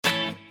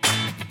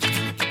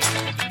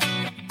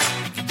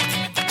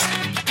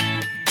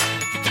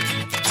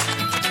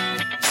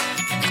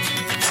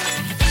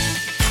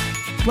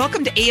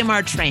Welcome to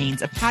AMR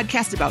Trains, a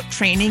podcast about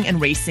training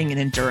and racing in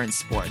endurance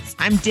sports.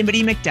 I'm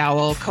Dimity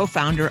McDowell,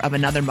 co-founder of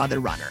Another Mother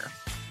Runner.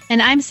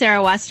 And I'm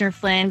Sarah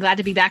Westner-Flynn. Glad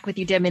to be back with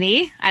you,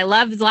 Dimity. I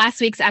loved last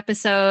week's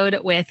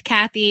episode with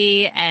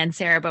Kathy and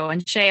Sarah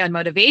Bowen Shea on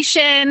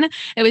motivation.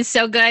 It was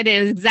so good.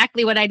 It was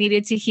exactly what I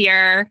needed to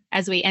hear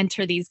as we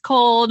enter these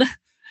cold,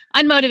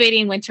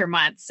 unmotivating winter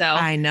months. So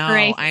I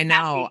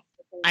know.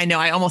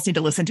 I almost need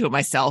to listen to it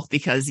myself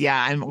because,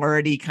 I'm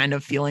already kind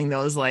of feeling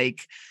those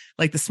like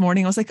this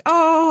morning, I was like,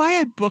 I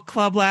had book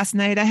club last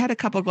night. I had a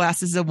couple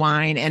glasses of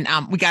wine and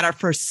we got our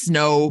first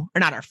snow, or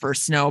not our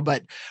first snow,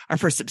 but our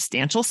first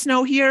substantial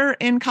snow here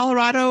in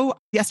Colorado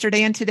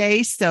yesterday and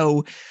today.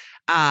 So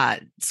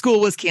school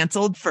was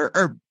canceled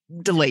or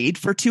delayed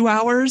for 2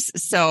 hours.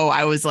 So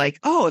I was like,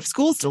 if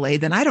school's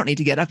delayed, then I don't need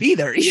to get up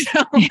either.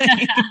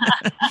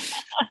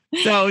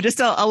 So just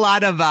a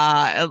lot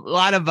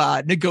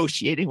of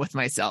negotiating with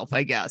myself,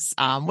 I guess,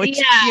 which,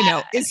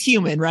 is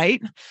human,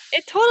 right?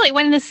 It totally,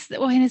 when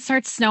it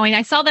starts snowing,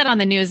 I saw that on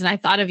the news and I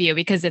thought of you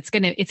because it's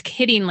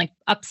hitting like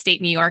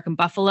upstate New York and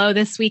Buffalo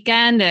this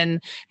weekend.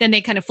 And then they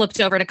kind of flipped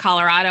over to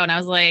Colorado and I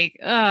was like,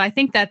 I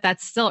think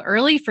that's still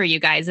early for you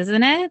guys,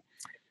 isn't it?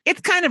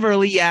 It's kind of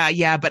early.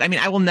 Yeah. But I mean,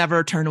 I will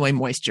never turn away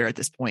moisture at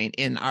this point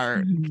in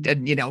our,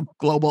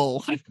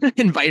 global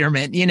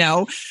environment,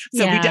 So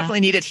we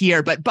definitely need it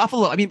here. But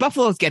Buffalo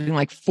is getting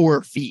like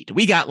 4 feet.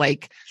 We got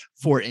like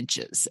 4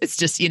 inches. It's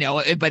just,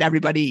 but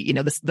everybody,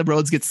 the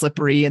roads get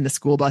slippery and the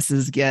school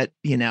buses get,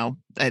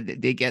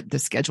 the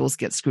schedules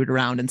get screwed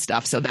around and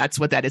stuff. So that's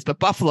what that is. But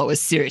Buffalo is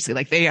seriously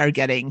like, they are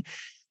getting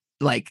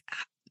like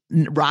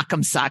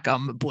rock'em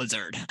sock'em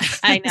blizzard.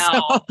 I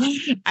know.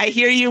 So, I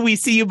hear you. We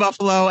see you,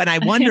 Buffalo. And I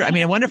wonder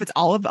if it's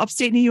all of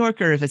upstate New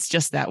York or if it's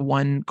just that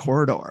one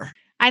corridor.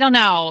 I don't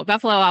know.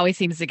 Buffalo always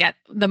seems to get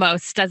the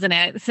most, doesn't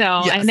it? So,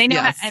 and they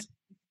know,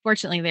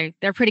 fortunately,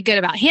 they're pretty good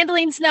about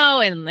handling snow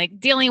and like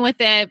dealing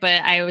with it.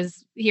 But I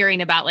was hearing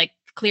about like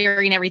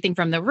clearing everything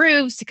from the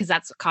roofs because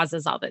that's what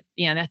causes all the,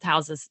 the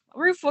houses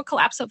roof will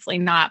collapse. Hopefully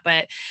not.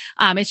 But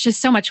it's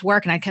just so much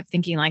work. And I kept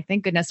thinking like,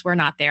 thank goodness we're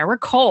not there. We're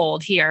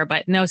cold here,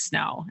 but no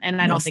snow.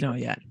 And I don't think we'll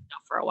yet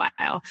for a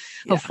while,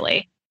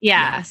 hopefully.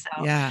 Yeah.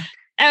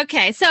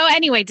 Okay. So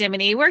anyway,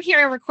 Dimity, we're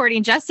here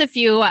recording just a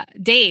few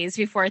days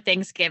before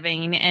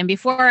Thanksgiving. And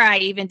before I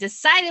even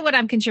decided what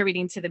I'm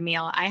contributing to the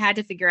meal, I had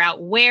to figure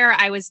out where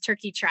I was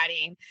turkey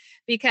trotting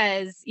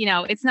because,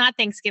 it's not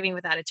Thanksgiving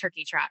without a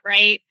turkey trot,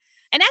 right?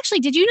 And actually,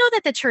 did you know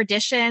that the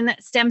tradition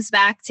stems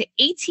back to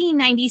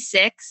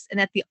 1896 and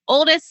that the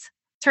oldest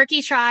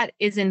turkey trot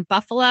is in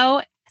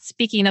Buffalo?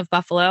 Speaking of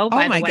Buffalo,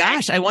 by the way.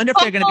 Gosh, I wonder if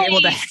they're going to be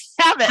able to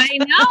have it. I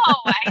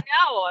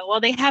know. Well,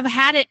 they have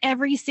had it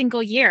every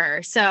single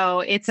year.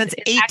 So it's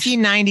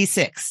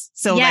 1896.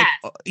 So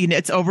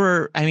it's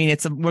over. I mean,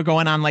 we're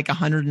going on like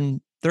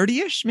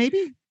 130-ish,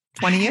 maybe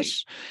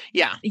 20-ish.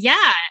 Yeah.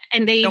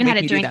 And they even had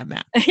it during that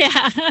math.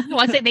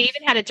 They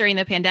even had it during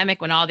the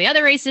pandemic when all the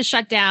other races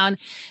shut down.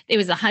 It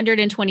was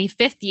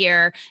 125th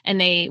year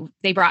and they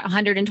brought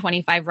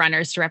 125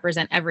 runners to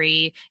represent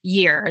every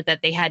year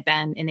that they had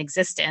been in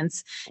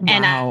existence.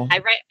 Wow.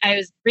 And I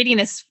was reading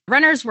this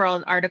Runner's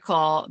World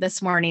article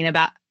this morning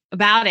about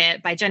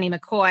it by Jenny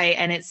McCoy.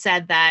 And it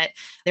said that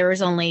there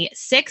was only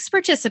 6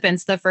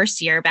 participants the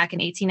first year back in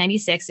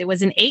 1896. It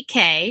was an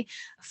 8K.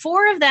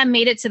 4 of them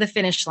made it to the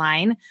finish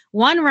line.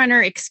 1 runner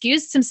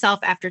excused himself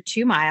after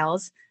 2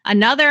 miles.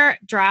 Another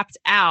dropped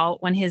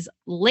out when his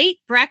late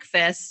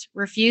breakfast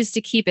refused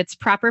to keep its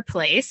proper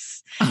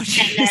place. Oh,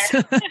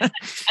 then,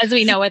 as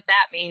we know what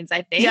that means,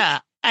 I think. Yeah.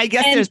 I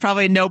guess there's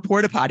probably no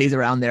porta potties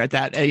around there at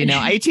that,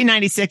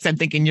 1896, I'm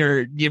thinking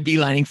you're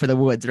beelining for the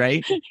woods,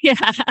 right? Yeah,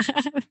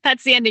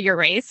 that's the end of your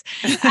race.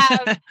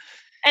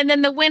 And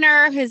then the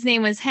winner, his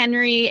name was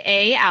Henry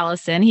A.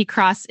 Allison. He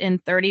crossed in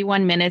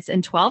 31 minutes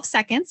and 12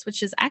 seconds,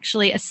 which is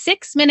actually a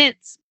 6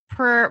 minutes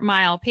per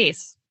mile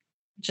pace,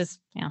 which is,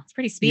 it's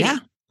pretty speedy. Yeah.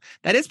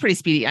 That is pretty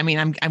speedy. I mean,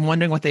 I'm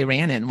wondering what they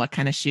ran in, what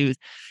kind of shoes.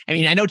 I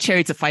mean, I know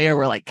Chariots of Fire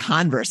were like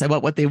Converse.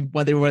 What were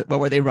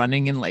they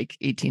running in like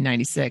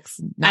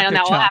 1896? I don't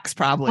know. Chucks,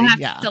 probably. We'll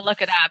have to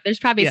look it up. There's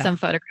probably some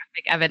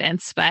photographic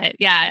evidence, but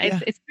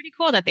it's pretty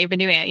cool that they've been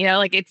doing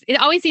it.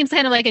 It always seems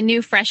kind of like a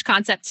new, fresh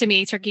concept to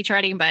me, turkey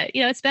trotting, but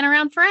it's been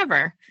around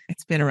forever.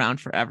 It's been around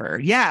forever.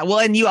 Yeah. Well,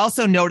 and you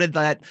also noted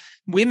that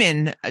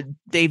women,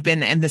 they've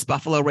been in this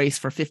Buffalo race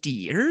for 50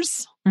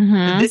 years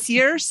this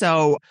year.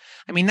 So,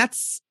 I mean,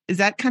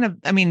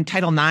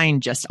 Title IX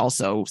just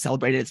also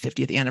celebrated its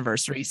 50th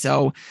anniversary.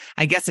 So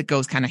I guess it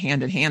goes kind of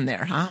hand in hand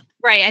there, huh?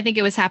 Right. I think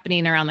it was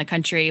happening around the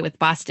country with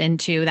Boston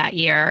too that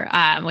year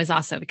was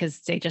also because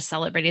they just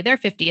celebrated their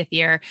 50th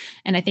year.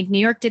 And I think New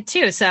York did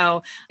too.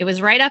 So it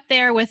was right up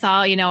there with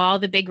all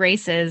the big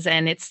races.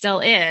 And it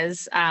still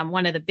is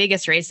one of the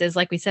biggest races.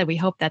 Like we said, we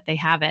hope that they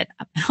have it.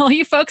 All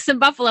you folks in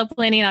Buffalo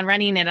planning on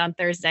running it on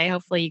Thursday.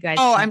 Hopefully you guys.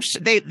 Oh, I'm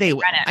sure they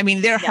will. I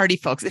mean, they're hardy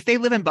folks. If they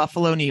live in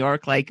Buffalo, New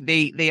York, like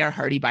they are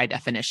hardy by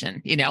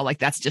definition, like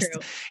that's just,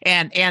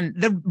 and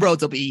the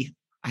roads will be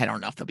I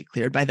don't know if they'll be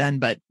cleared by then,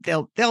 but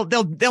they'll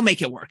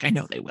make it work. I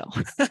know they will.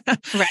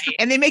 Right.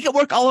 And they make it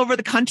work all over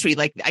the country.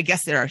 Like, I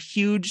guess there are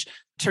huge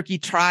turkey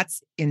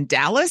trots in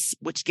Dallas,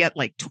 which get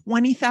like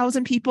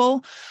 20,000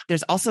 people.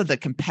 There's also the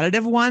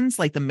competitive ones,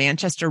 like the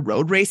Manchester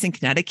Road Race in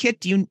Connecticut.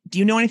 Do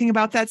you know anything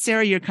about that,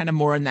 Sarah? You're kind of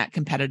more in that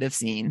competitive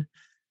scene.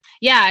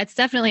 Yeah, it's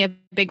definitely a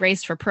big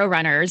race for pro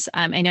runners.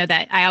 I know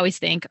that I always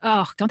think,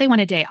 oh, don't they want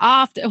a day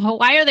off?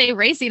 Why are they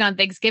racing on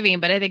Thanksgiving?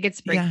 But I think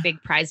it's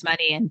big prize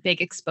money and big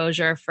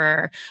exposure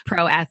for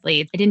pro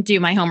athletes. I didn't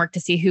do my homework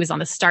to see who's on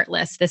the start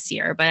list this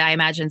year, but I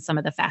imagine some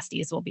of the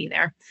fasties will be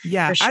there.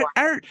 Yeah. For sure.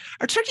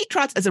 Are turkey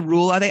trots, as a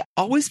rule, are they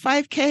always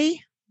 5K?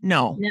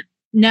 No.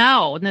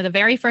 No. The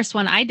very first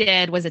one I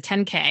did was a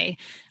 10K.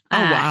 Oh,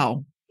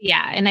 wow.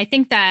 Yeah. And I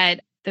think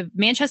that the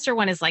Manchester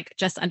one is like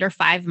just under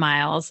 5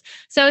 miles.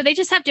 So they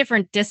just have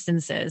different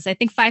distances. I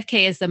think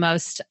 5K is the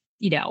most,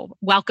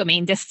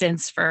 welcoming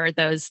distance for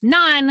those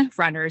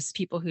non-runners,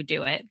 people who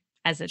do it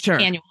as an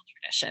annual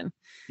tradition.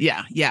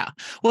 Yeah. Yeah.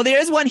 Well, there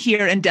is one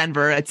here in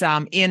Denver.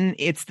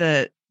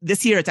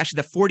 This year, it's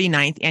actually the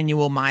 49th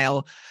annual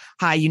Mile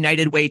High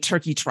United Way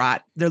Turkey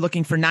Trot. They're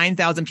looking for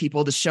 9,000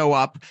 people to show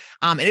up.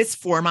 It is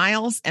 4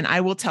 miles. And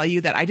I will tell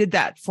you that I did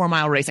that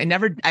 4-mile race. I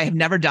have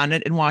never done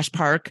it in Wash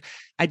Park.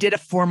 I did a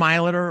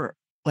 4-miler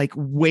like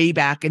way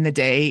back in the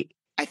day.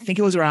 I think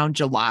it was around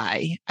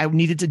July. I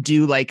needed to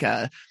do like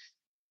a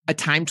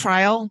time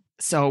trial.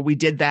 So we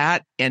did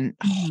that, and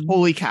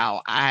holy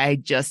cow,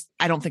 I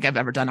don't think I've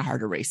ever done a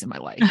harder race in my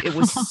life. It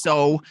was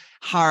so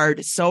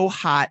hard, so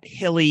hot,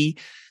 hilly.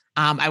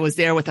 I was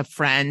there with a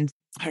friend.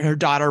 Her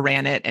daughter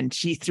ran it and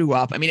she threw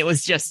up. I mean, it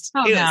was just,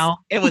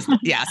 it was,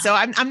 yeah. So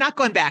I'm not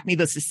going back.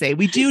 Needless to say,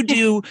 we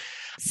do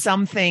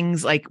some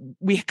things, like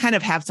we kind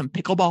of have some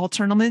pickleball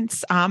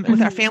tournaments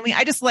with our family.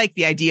 I just like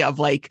the idea of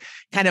like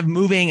kind of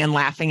moving and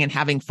laughing and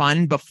having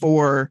fun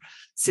before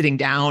sitting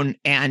down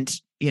and,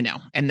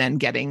 and then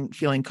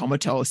feeling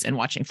comatose and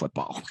watching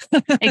football.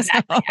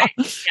 Exactly.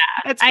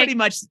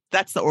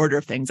 That's the order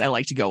of things I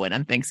like to go in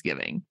on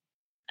Thanksgiving.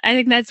 I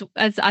think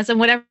that's awesome.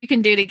 Whatever you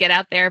can do to get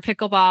out there,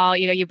 pickleball,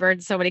 you burn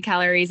so many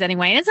calories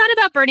anyway. And it's not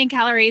about burning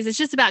calories. It's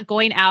just about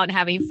going out and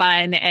having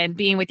fun and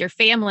being with your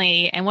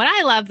family. And what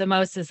I love the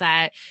most is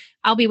that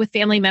I'll be with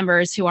family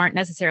members who aren't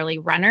necessarily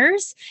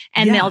runners,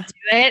 and they'll do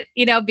it,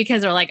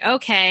 because they're like,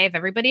 okay, if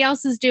everybody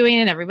else is doing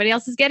it, everybody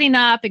else is getting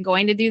up and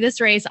going to do this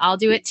race, I'll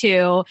do it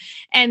too.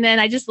 And then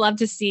I just love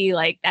to see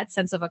like that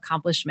sense of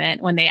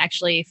accomplishment when they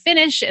actually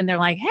finish and they're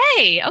like,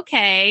 hey,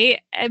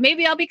 okay,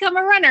 maybe I'll become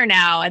a runner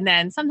now. And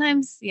then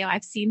sometimes,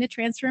 I've seen the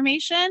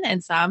transformation,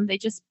 and some, they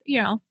just,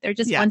 they're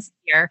just once a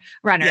year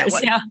runners.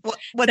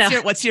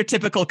 What's your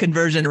typical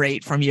conversion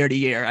rate from year to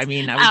year? I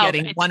mean, are we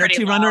getting 1 or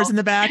 2 runners in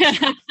the back?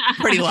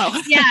 Pretty low.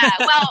 Yeah.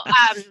 Well,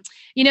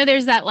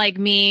 there's that like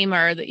meme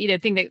or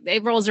thing that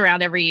it rolls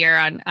around every year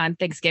on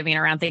Thanksgiving,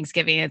 around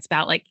Thanksgiving. It's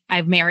about like,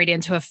 I've married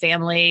into a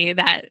family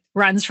that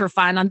runs for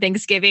fun on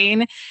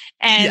Thanksgiving.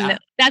 And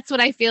that's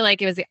what I feel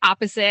like it was the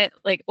opposite.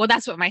 Like, well,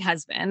 that's what my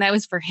husband, that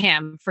was for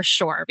him for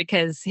sure,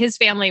 because his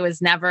family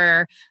was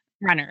never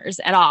runners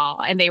at all.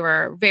 And they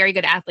were very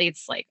good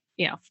athletes, like,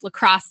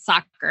 lacrosse,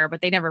 soccer,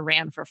 but they never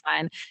ran for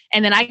fun.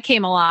 And then I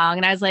came along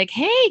and I was like,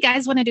 hey,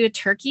 guys, want to do a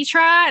turkey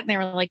trot? And they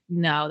were like,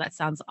 no, that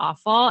sounds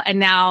awful. And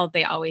now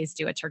they always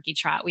do a turkey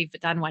trot. We've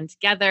done one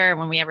together.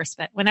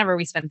 Whenever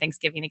we spend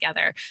Thanksgiving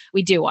together,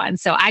 we do one.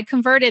 So I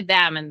converted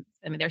them, and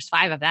I mean, there's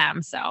 5 of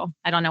them. So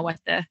I don't know what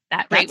that rate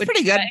would be. That's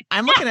pretty good.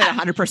 I'm looking at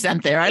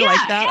 100% there. I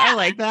like that. Yeah. I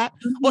like that.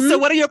 Mm-hmm. Well, so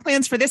what are your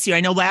plans for this year?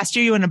 I know last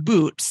year you were in a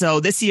boot. So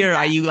this year,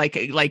 are you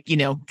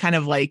kind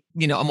of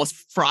almost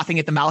frothing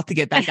at the mouth to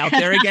get back out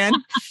there again?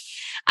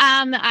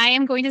 I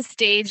am going to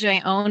stage my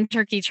own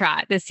turkey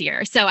trot this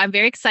year. So I'm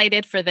very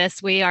excited for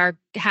this. We are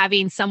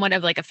having somewhat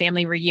of like a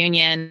family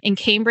reunion in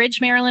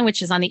Cambridge, Maryland,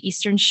 which is on the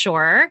Eastern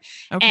Shore.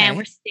 Okay. And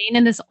we're staying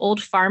in this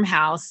old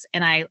farmhouse.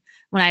 And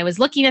when I was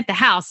looking at the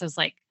house, I was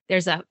like,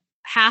 there's a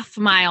 1/2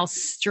 mile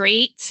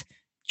straight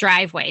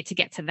driveway to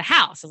get to the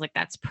house. I was like,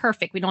 that's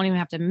perfect. We don't even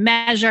have to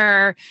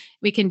measure.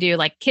 We can do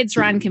like kids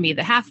run can be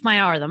the 1/2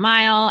 mile or the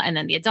mile. And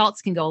then the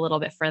adults can go a little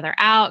bit further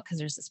out because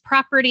there's this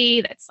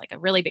property that's like a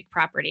really big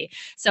property.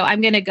 So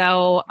I'm going to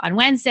go on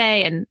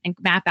Wednesday and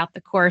map out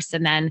the course.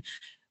 And then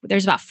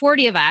there's about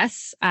 40 of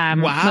us.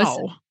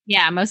 Wow.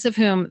 Most of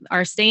whom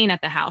are staying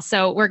at the house.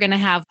 So we're going to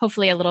have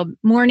hopefully a little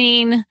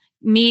morning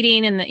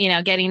meeting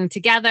and getting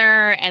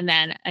together, and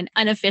then an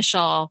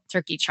unofficial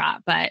turkey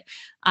trot. But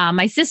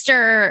my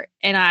sister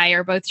and I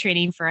are both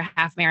training for a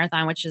half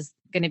marathon, which is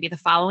going to be the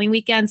following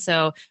weekend.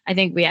 So I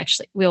think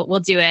we'll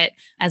do it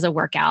as a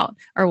workout,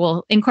 or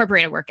we'll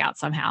incorporate a workout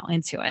somehow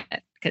into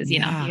it, because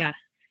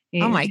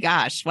Oh my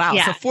gosh. Wow.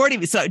 Yeah. So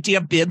 40. So do you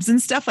have bibs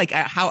and stuff? Like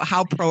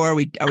how pro are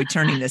we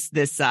turning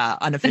this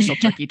unofficial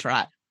turkey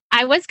trot?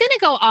 I was going to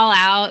go all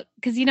out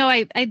because,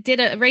 I did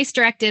a race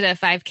directed a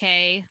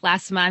 5K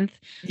last month.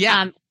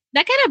 Yeah.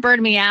 That kind of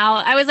burned me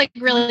out. I was like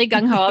really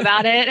gung ho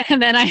about it.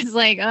 And then I was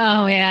like,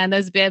 oh man,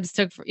 those bibs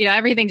took,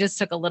 everything just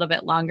took a little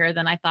bit longer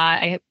than I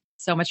thought. I have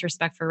so much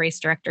respect for race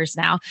directors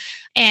now.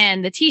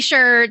 And the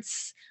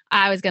t-shirts,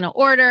 I was going to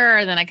order,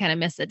 and then I kind of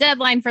missed the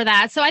deadline for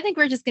that. So I think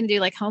we're just going to do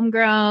like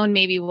homegrown.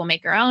 Maybe we'll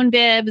make our own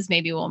bibs.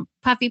 Maybe we'll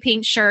puffy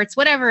paint shirts,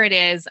 whatever it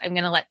is. I'm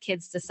going to let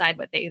kids decide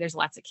there's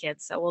lots of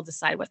kids. So we'll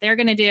decide what they're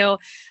going to do.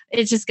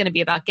 It's just going to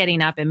be about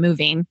getting up and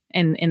moving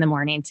in the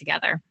morning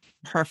together.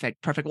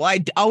 Perfect. Well,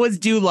 I always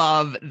do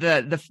love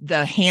the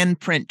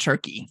handprint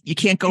turkey. You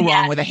can't go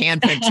wrong with a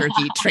handprint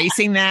turkey.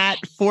 Tracing that,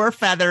 4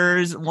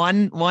 feathers,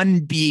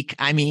 one beak.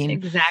 I mean,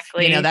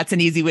 exactly. That's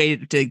an easy way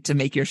to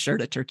make your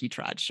shirt a turkey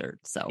trot shirt.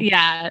 So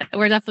yeah,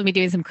 we're definitely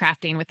doing some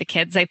crafting with the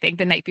kids, I think,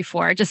 the night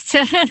before, just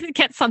to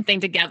get something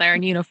together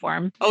in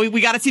uniform. Oh,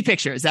 we got to see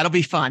pictures. That'll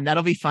be fun.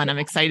 I'm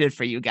excited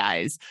for you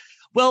guys.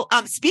 Well,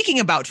 speaking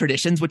about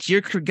traditions, which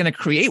you're going to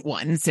create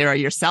one, Sarah,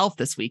 yourself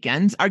this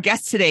weekend, our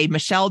guest today,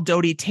 Michelle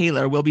Doty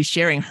Taylor, will be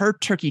sharing her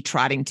turkey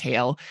trotting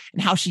tale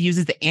and how she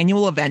uses the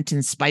annual event to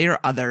inspire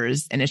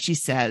others. And as she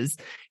says,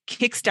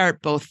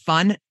 kickstart both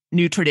fun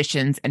new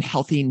traditions and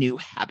healthy new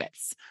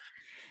habits.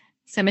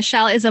 So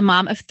Michelle is a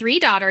mom of 3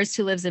 daughters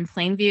who lives in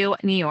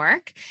Plainview, New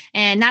York.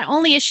 And not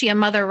only is she a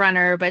mother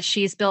runner, but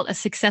she's built a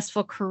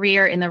successful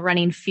career in the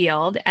running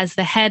field as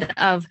the head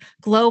of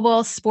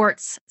global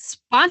sports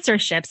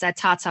sponsorships at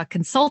Tata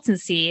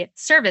Consultancy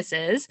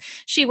Services.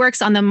 She works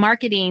on the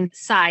marketing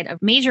side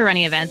of major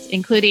running events,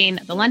 including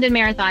the London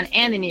Marathon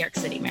and the New York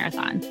City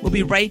Marathon. We'll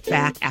be right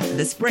back after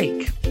this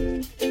break.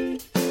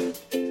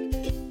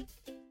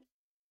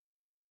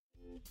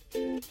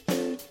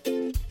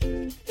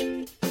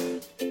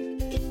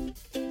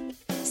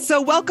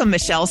 So welcome,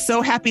 Michelle.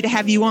 So happy to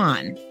have you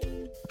on.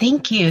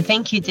 Thank you,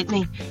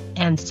 Disney.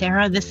 And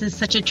Sarah, this is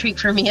such a treat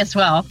for me as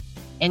well.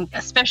 And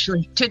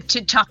especially to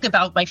talk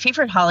about my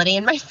favorite holiday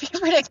and my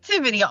favorite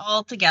activity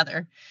all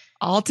together.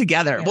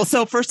 Yeah. Well,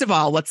 so first of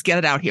all, let's get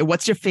it out here.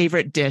 What's your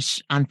favorite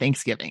dish on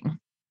Thanksgiving?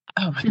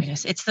 Oh my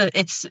goodness.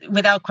 It's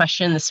without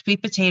question the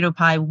sweet potato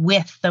pie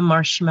with the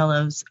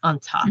marshmallows on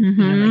top.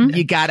 Mm-hmm.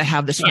 You got to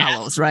have the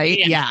marshmallows, right?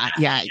 Yeah.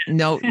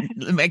 No,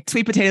 like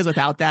sweet potatoes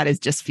without that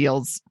it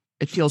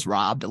feels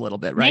robbed a little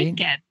bit, right?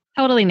 Naked.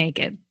 Totally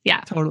naked.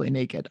 Yeah. Totally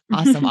naked.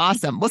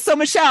 Awesome. Well, so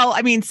Michelle,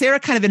 Sarah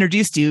kind of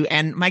introduced you,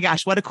 and my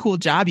gosh, what a cool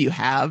job you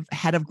have,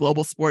 head of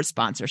global sports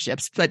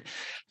sponsorships. But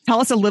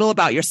tell us a little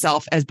about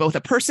yourself as both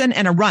a person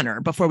and a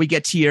runner before we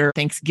get to your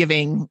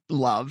Thanksgiving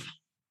love.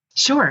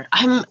 Sure.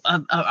 I'm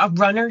a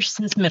runner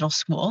since middle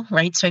school,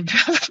 right? So I've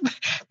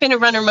been a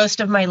runner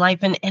most of my life,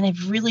 and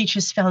I've really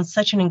just found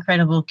such an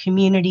incredible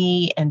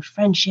community and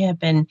friendship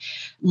and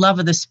love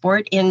of the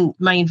sport. And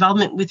my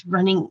involvement with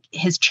running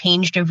has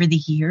changed over the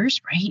years,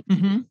 right?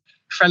 Mm-hmm.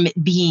 From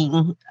it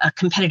being a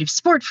competitive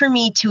sport for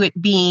me to it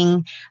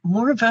being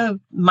more of a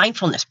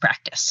mindfulness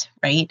practice,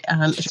 right?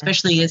 Sure.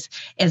 Especially as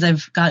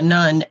I've gotten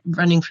on,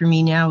 running for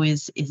me now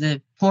is a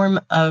form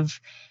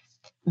of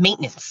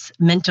maintenance,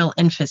 mental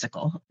and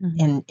physical.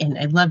 Mm-hmm. And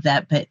I love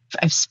that. But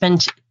I've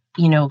spent,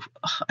 I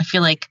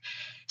feel like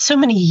so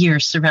many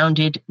years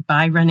surrounded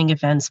by running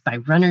events, by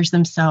runners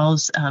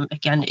themselves.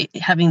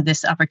 Having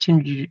this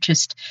opportunity to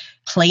just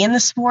play in the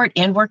sport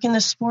and work in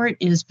the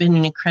sport has been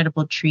an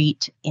incredible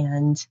treat.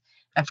 And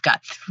I've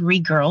got 3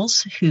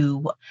 girls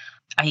who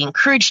I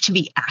encourage to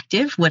be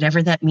active,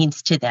 whatever that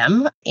means to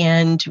them.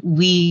 And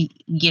we,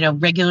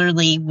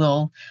 regularly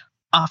will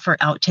offer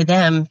out to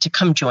them to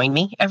come join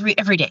me every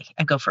day.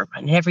 I go for a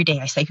run, and every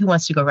day I say, who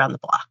wants to go around the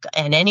block?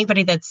 And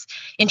anybody that's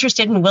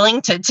interested and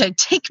willing to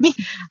take me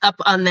up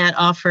on that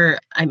offer,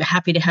 I'm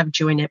happy to have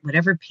join at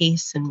whatever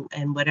pace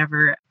and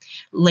whatever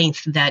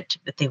length that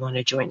they want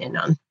to join in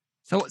on.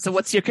 So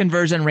what's your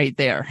conversion rate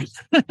there?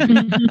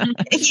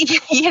 It's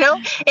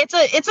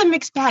a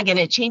mixed bag, and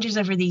it changes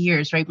over the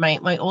years, right?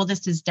 My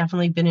oldest has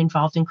definitely been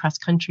involved in cross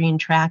country and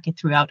track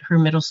throughout her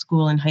middle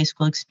school and high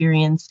school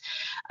experience.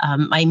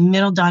 My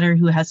middle daughter,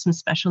 who has some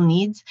special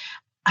needs,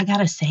 I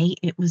gotta say,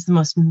 it was the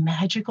most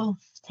magical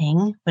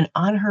thing when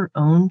on her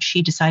own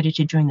she decided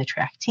to join the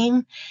track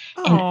team.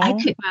 And I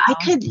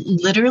could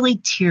literally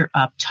tear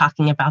up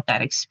talking about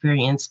that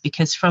experience,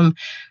 because from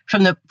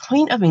the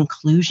point of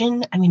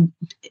inclusion,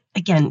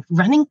 again,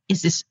 running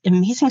is this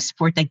amazing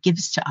sport that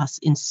gives to us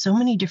in so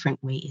many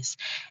different ways.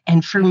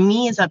 And for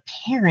me as a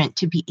parent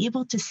to be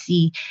able to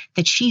see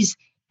that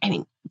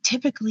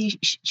typically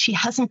she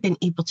hasn't been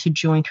able to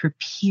join her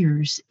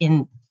peers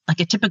in like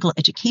a typical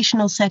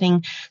educational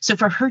setting. So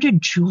for her to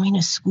join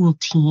a school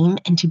team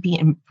and to be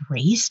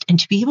embraced and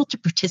to be able to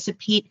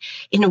participate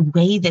in a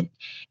way that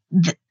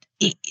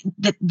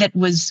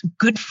was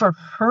good for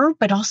her,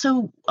 but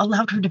also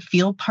allowed her to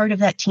feel part of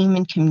that team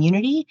and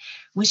community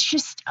was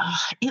just,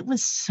 it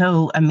was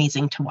so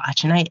amazing to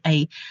watch. And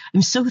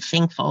I'm so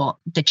thankful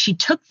that she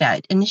took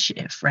that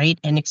initiative, right,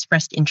 and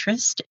expressed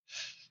interest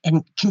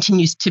and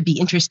continues to be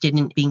interested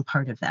in being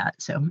part of that.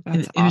 So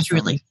it was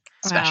really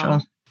special.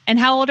 Wow. And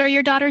how old are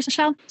your daughters,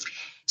 Michelle?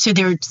 So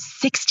they're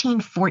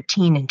 16,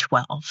 14, and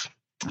 12.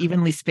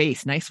 Evenly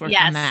spaced. Nice work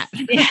on that.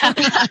 Yeah.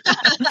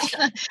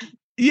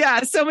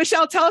 Yeah. So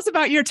Michelle, tell us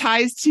about your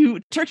ties to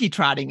turkey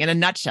trotting in a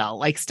nutshell.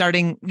 Like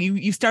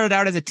you started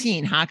out as a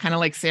teen, huh? Kind of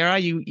like Sarah,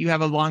 you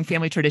have a long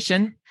family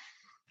tradition.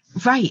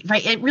 Right.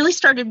 It really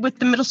started with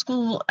the middle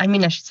school. I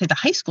should say the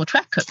high school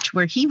track coach,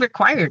 where he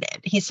required it.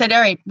 He said,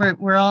 all right,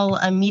 we're all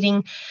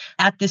meeting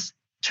at this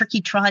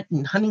turkey trot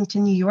in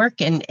Huntington, New York.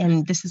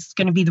 And this is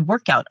going to be the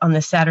workout on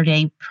the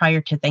Saturday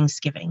prior to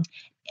Thanksgiving.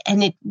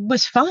 And it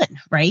was fun,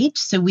 right?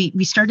 So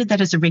we started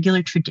that as a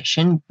regular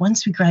tradition.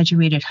 Once we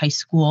graduated high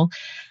school,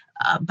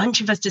 a bunch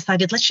of us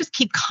decided, let's just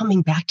keep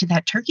coming back to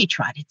that turkey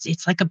trot.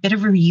 It's like a bit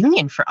of a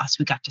reunion for us.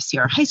 We got to see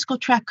our high school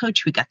track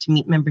coach. We got to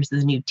meet members of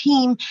the new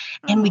team.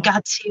 And we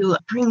got to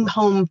bring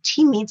home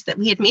teammates that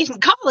we had made in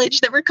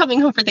college that were coming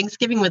home for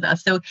Thanksgiving with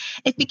us. So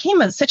it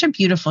became such a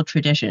beautiful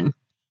tradition.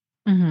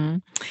 Mm-hmm.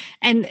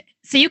 And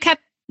so you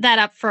kept that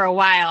up for a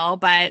while,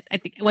 but I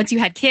think once you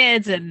had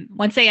kids and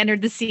once they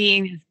entered the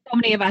scene, so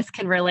many of us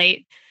can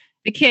relate,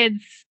 the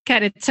kids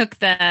kind of took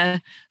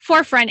the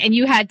forefront and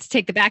you had to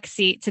take the back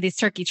seat to these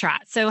turkey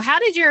trots. So how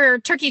did your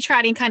turkey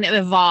trotting kind of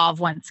evolve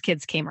once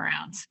kids came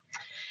around?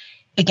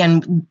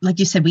 Again, like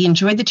you said, we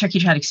enjoyed the turkey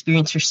trot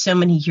experience for so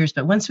many years,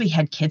 but once we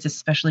had kids,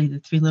 especially the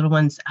three little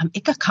ones,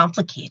 it got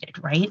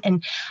complicated, right?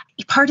 And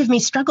part of me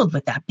struggled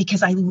with that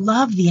because I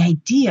love the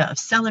idea of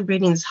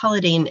celebrating this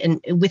holiday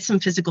and with some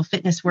physical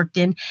fitness worked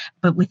in,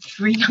 but with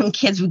three young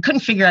kids, we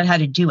couldn't figure out how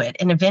to do it.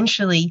 And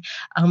eventually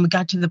we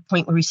got to the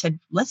point where we said,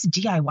 let's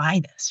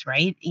DIY this,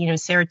 right?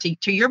 Sarah,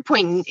 to your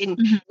point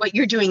in what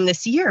you're doing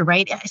this year,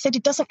 right? I said,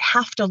 it doesn't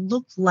have to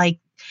look like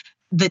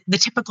the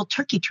typical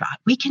turkey trot.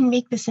 We can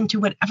make this into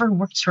whatever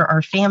works for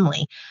our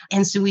family.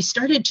 And so we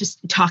started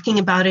just talking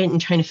about it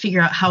and trying to figure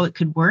out how it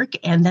could work.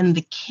 And then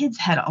the kids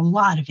had a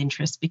lot of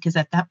interest because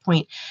at that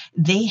point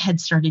they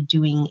had started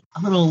doing a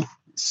little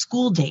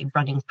school day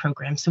running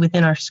program. So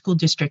within our school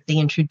district, they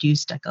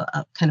introduced like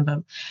a kind of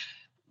a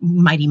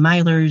Mighty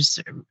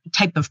Milers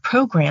type of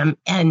program,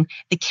 and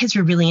the kids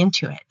were really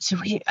into it. So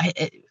I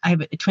have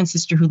a twin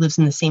sister who lives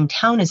in the same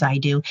town as I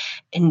do,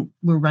 and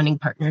we're running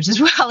partners as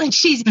well. And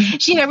she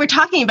and I were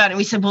talking about it. And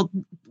we said, well,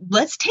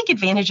 let's take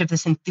advantage of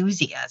this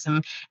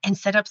enthusiasm and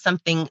set up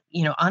something,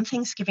 on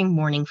Thanksgiving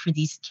morning for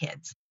these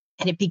kids.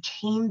 And it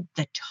became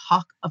the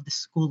talk of the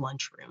school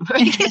lunchroom.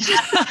 Right?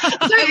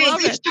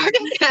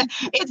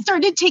 It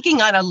started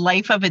taking on a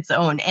life of its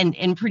own.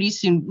 And pretty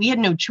soon we had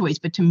no choice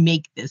but to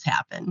make this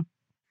happen.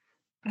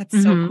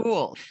 That's so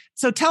cool.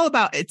 So tell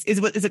about it.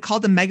 Is it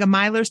called the Mega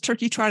Milers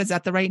Turkey Trot? Is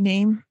that the right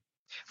name?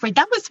 Right.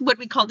 That was what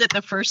we called it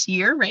the first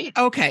year, right?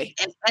 Okay.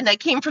 And that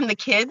came from the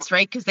kids,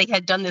 right? Because they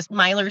had done this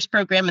Milers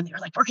program and they were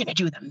like, we're going to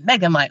do the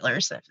Mega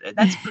Milers.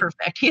 That's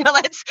perfect. We're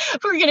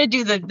going to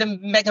do the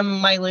Mega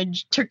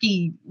Mileage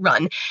turkey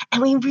run.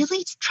 And we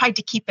really tried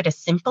to keep it as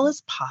simple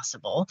as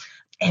possible.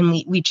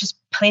 And we just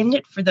planned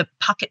it for the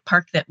pocket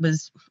park that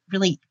was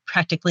really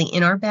practically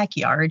in our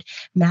backyard,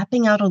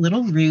 mapping out a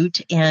little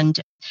route and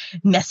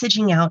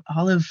messaging out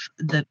all of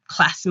the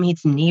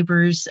classmates,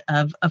 neighbors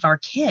of our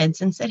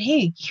kids and said,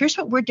 hey, here's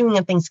what we're doing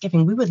on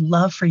Thanksgiving. We would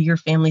love for your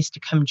families to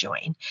come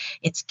join.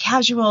 It's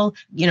casual,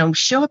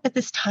 show up at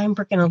this time.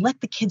 We're going to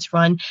let the kids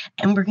run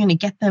and we're going to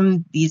get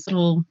them these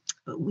little,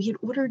 we had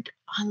ordered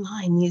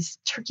online these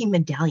turkey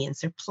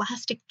medallions. They're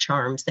plastic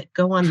charms that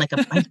go on like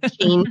a bike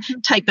chain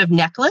type of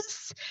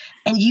necklace.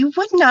 And you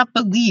would not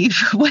believe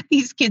what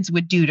these kids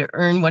would do to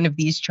earn one of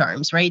these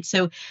charms, right?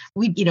 So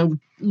we,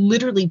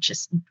 literally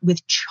just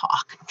with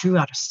chalk drew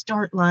out a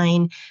start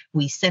line.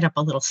 We set up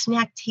a little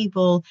snack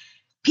table.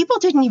 People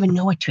didn't even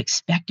know what to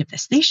expect of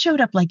this. They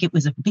showed up like it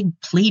was a big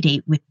play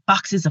date with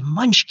boxes of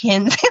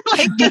munchkins.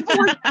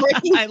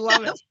 I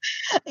love it.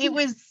 It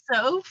was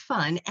so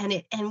fun.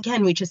 And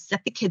again, we just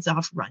set the kids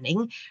off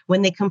running.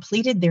 When they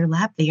completed their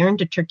lap, they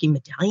earned a turkey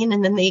medallion.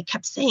 And then they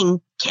kept saying,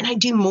 can I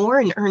do more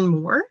and earn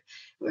more?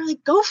 We're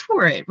like, go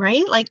for it,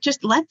 right? Like,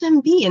 just let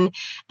them be. And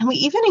we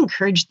even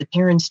encouraged the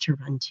parents to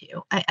run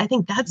too. I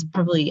think that's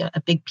probably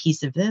a big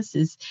piece of this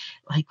is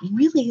like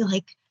really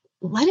like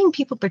letting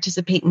people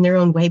participate in their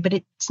own way, but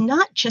it's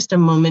not just a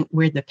moment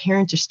where the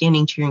parents are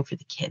standing cheering for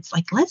the kids.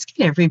 Like, let's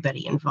get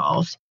everybody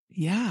involved.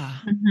 Yeah.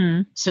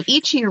 Mm-hmm. So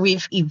each year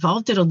we've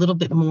evolved it a little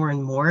bit more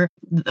and more.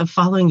 The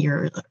following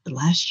year,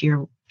 last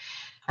year,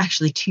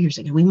 actually 2 years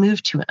ago, we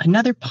moved to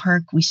another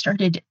park. We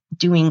started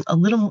doing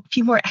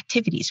few more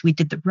activities. We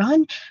did the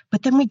run,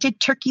 but then we did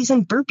turkeys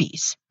and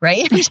burpees,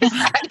 right? We just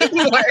added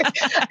more.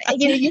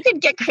 You can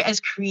get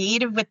as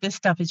creative with this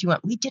stuff as you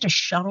want. We did a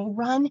shuttle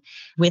run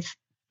with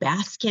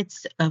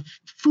baskets of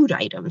food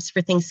items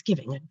for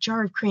Thanksgiving, a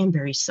jar of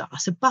cranberry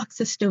sauce, a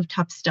box of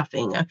stovetop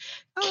stuffing,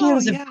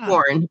 cans of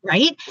corn,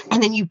 right?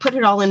 And then you put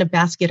it all in a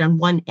basket on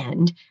one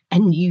end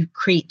and you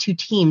create two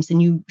teams and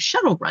you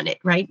shuttle run it,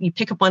 right? You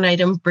pick up one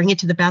item, bring it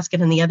to the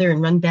basket on the other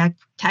and run back,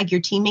 tag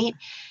your teammate.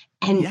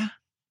 And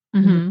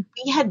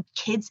we had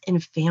kids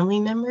and family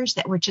members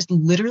that were just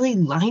literally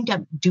lined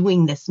up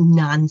doing this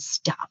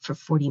nonstop for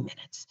 40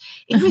 minutes.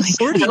 It was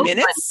 40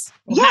 minutes?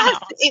 Wow.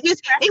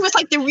 Yes, it was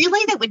like the relay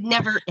that would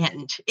never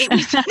end. It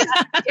was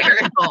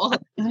hysterical.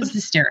 It was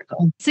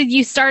hysterical. So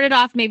you started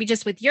off maybe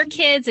just with your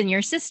kids and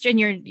your sister and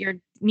your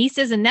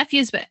nieces and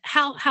nephews, but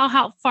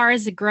how far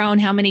has it grown?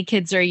 How many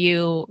kids are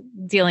you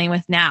dealing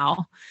with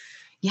now?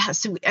 Yeah.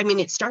 So,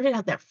 it started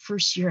out that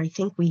first year, I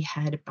think we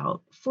had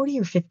about 40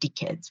 or 50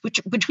 kids,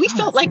 which we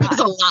felt like was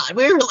a lot.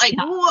 We were like,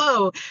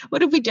 whoa,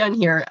 what have we done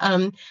here?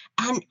 And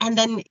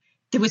then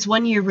there was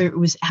one year where it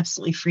was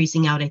absolutely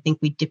freezing out. I think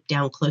we dipped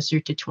down closer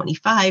to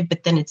 25,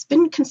 but then it's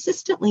been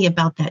consistently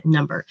about that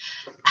number.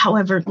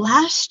 However,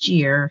 last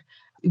year,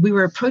 we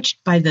were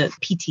approached by the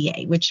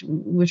PTA, which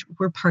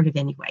we're part of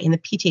anyway. And the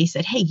PTA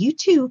said, hey, you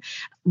two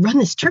run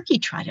this turkey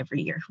trot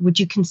every year. Would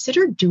you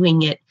consider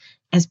doing it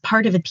as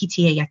part of a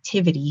PTA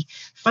activity,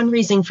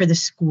 fundraising for the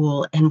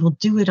school, and we'll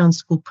do it on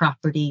school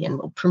property and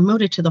we'll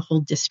promote it to the whole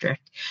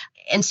district.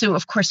 And so,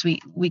 of course, we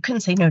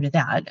couldn't say no to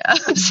that.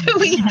 So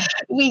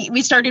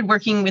we started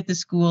working with the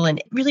school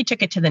and really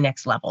took it to the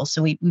next level.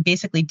 So we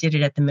basically did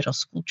it at the middle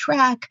school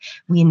track.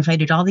 We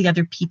invited all the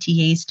other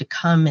PTAs to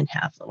come and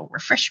have little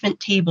refreshment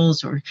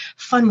tables or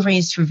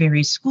fundraise for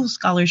various school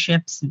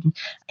scholarships.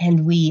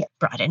 And we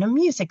brought in a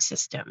music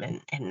system,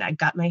 and I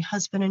got my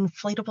husband an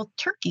inflatable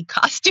turkey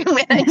costume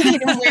and I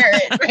made him wear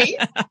it, right?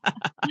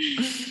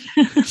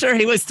 Sure,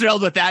 he was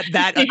thrilled with that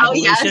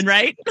evolution,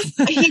 right?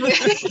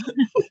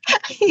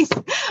 He's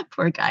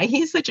poor guy.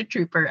 He's such a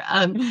trooper.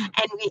 And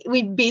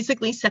we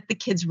basically set the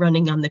kids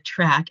running on the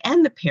track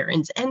and the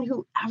parents and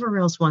whoever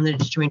else wanted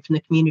to join from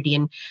the community.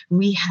 And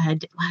we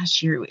had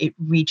last year, it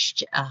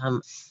reached,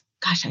 I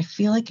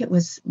feel like it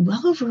was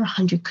well over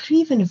 100, could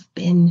even have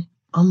been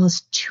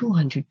almost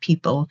 200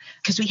 people,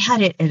 because we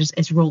had it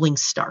as rolling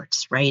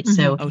starts, right?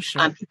 Mm-hmm.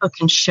 So people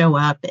can show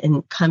up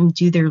and come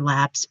do their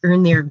laps,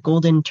 earn their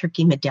golden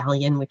turkey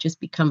medallion, which has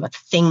become a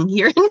thing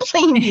here in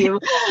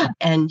Plainview,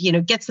 and,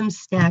 get some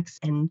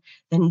snacks and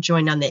then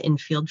join on the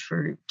infield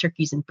for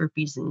turkeys and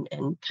burpees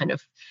and kind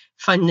of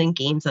fun and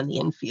games on the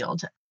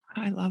infield.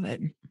 I love it.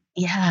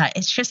 Yeah,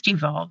 it's just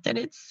evolved, and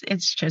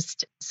it's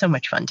just so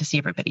much fun to see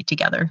everybody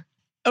together.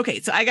 Okay,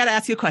 so I got to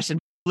ask you a question.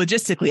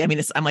 Logistically, I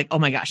mean, I'm like, oh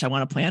my gosh, I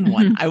want to plan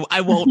one.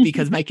 I won't,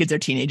 because my kids are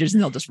teenagers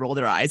and they'll just roll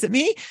their eyes at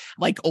me,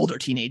 like older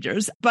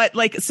teenagers. But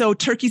so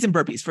turkeys and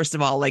burpees, first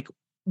of all, like,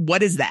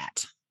 what is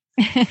that?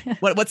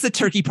 What's the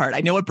turkey part?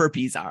 I know what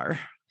burpees are.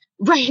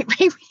 Right.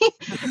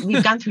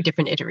 We've gone through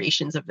different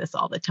iterations of this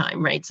all the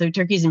time, right? So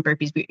turkeys and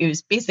burpees, it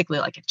was basically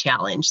like a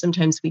challenge.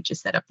 Sometimes we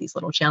just set up these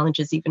little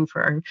challenges, even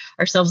for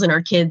ourselves and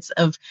our kids,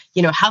 of,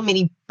 how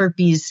many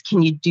burpees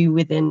can you do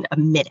within a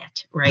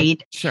minute,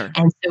 right? Sure.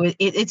 And so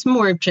it's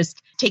more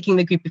just taking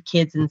the group of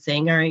kids and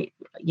saying, all right,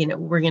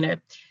 we're going to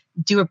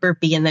do a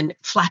burpee and then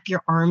flap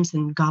your arms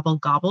and gobble,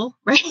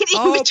 right?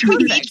 Oh,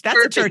 perfect. That's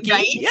burpee, a turkey.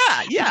 Right?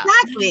 Yeah.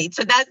 Exactly.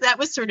 So that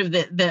was sort of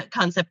the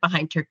concept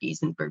behind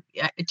turkeys and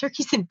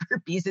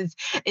burpees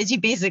is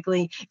you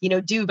basically,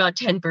 do about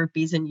 10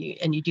 burpees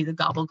and you do the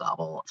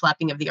gobble,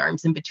 flapping of the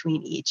arms in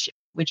between each,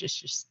 which is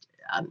just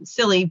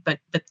silly, but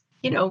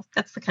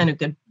that's the kind of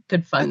good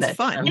fun. That's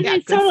fun.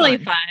 It's totally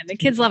fun. The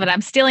kids love it.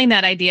 I'm stealing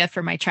that idea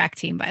for my track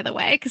team, by the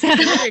way.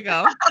 There you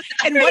go.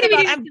 And what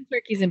about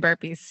turkeys and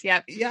burpees?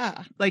 Yep.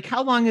 Yeah. Like,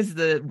 how long is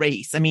the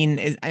race? I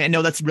mean, I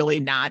know that's really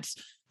not,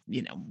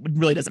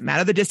 really doesn't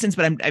matter the distance,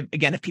 but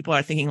again, if people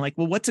are thinking like,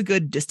 well, what's a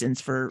good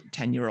distance for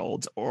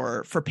 10-year-olds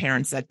or for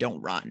parents that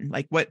don't run?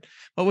 Like, what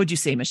would you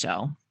say,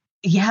 Michelle?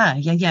 Yeah.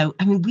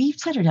 I mean, we've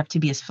set it up to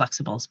be as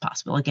flexible as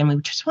possible. Again, we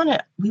just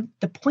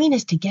the point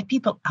is to get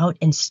people out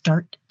and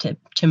start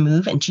to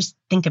move and just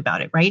think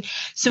about it, right?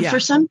 So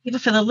for some people,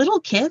 for the little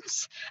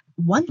kids,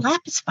 one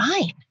lap is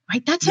fine,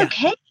 right? That's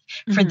okay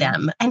for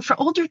them. And for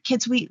older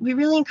kids, we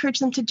really encourage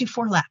them to do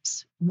 4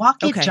 laps. Walk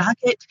it, jog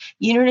it,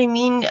 you know what I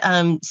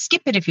mean?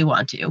 Skip it if you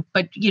want to.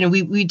 But,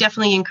 we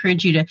definitely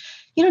encourage you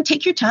to,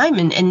 take your time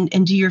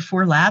and do your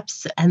 4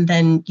 laps and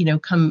then,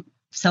 come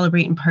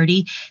celebrate and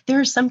party. There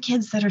are some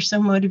kids that are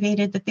so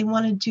motivated that they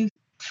want to do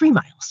 3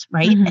 miles,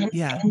 right?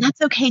 And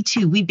that's okay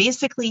too. We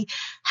basically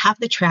have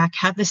the track,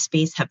 have the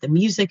space, have the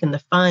music and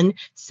the fun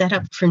set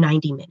up for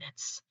 90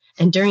 minutes.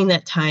 And during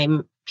that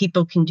time,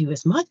 people can do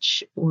as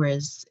much or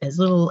as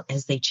little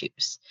as they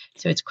choose.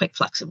 So it's quite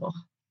flexible.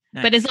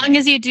 Nice. But as long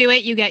as you do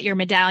it, you get your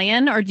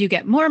medallion, or do you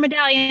get more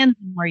medallions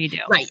the more you do?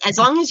 Right. As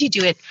long as you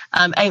do it.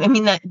 I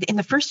mean, that in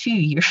the first few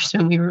years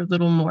when we were a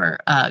little more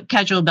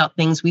casual about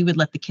things, we would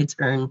let the kids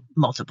earn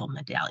multiple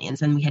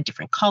medallions, and we had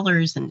different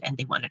colors and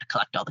they wanted to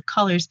collect all the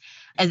colors.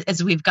 As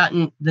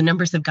the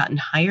numbers have gotten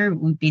higher,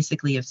 we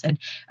basically have said,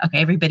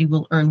 okay, everybody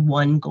will earn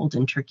 1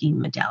 golden turkey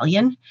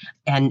medallion,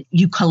 and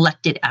you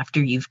collect it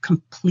after you've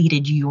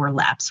completed your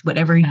laps,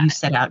 whatever you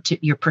set out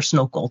to your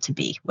personal goal to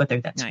be, whether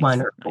that's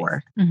 1 or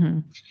 4. Mm-hmm.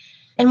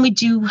 And we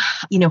do,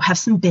 have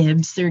some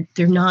bibs. They're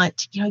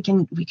not,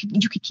 again,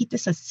 you could keep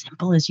this as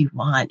simple as you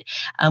want.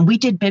 We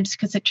did bibs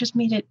because it just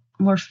made it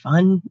more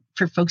fun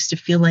for folks to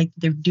feel like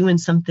they're doing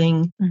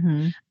something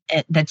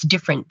that's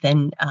different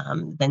than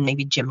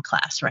maybe gym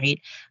class,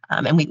 right?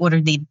 And we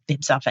ordered the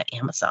bibs off at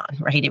Amazon,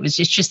 right? It was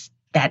just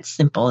that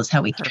simple is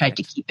how we tried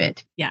to keep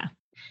it. Yeah.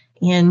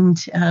 And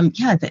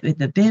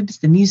the bibs,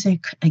 the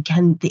music,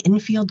 again, the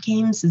infield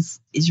games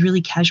is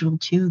really casual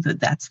too.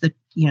 That's the,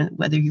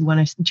 whether you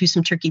want to do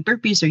some turkey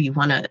burpees or you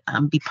want to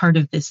be part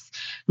of this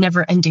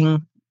never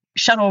ending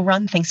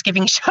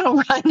Thanksgiving shuttle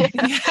run,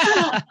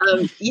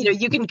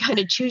 you can kind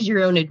of choose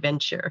your own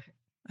adventure.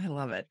 I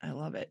love it.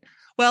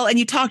 Well, and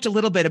you talked a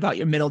little bit about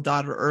your middle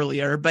daughter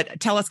earlier, but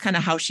tell us kind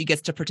of how she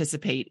gets to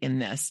participate in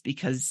this,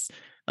 because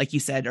like you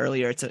said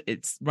earlier,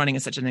 it's running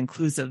as such an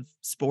inclusive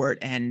sport.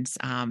 And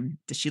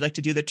does she like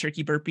to do the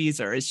turkey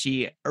burpees, or is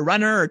she a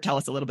runner? Or tell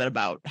us a little bit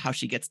about how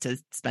she gets to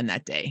spend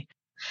that day.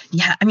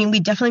 Yeah, I mean, we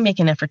definitely make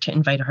an effort to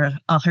invite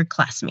all her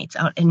classmates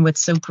out. And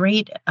what's so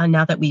great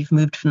now that we've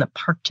moved from the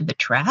park to the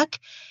track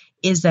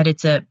is that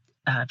it's a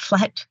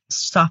flat,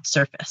 soft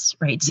surface,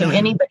 right? So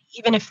anybody,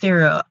 even if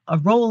they're a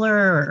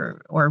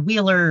roller or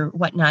wheeler or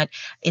whatnot,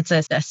 it's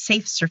a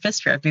safe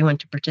surface for everyone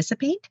to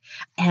participate.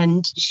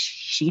 And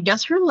she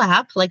does her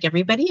lap like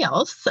everybody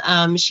else.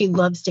 She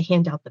loves to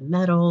hand out the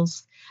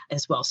medals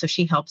as well. So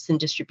she helps in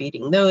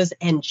distributing those.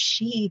 And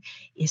she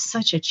is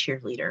such a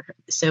cheerleader.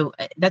 So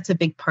that's a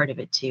big part of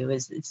it too,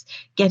 is it's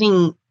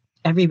getting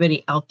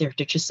everybody out there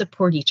to just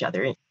support each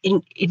other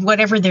in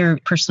whatever their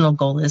personal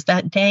goal is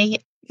that day.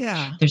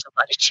 Yeah. There's a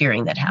lot of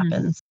cheering that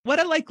happens. What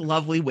a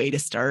lovely way to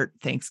start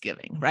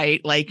Thanksgiving,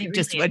 right? Like really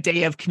just a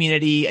day of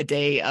community, a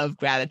day of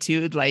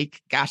gratitude.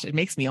 Like, gosh, it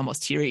makes me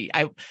almost teary.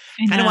 I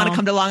kind of want to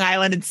come to Long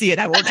Island and see it.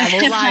 I won't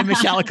lie,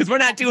 Michelle, because we're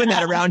not doing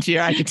that around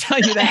here. I can tell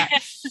you that.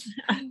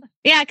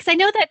 Yeah, because I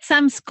know that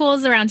some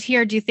schools around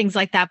here do things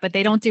like that, but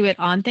they don't do it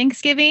on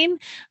Thanksgiving.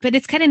 But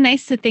it's kind of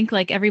nice to think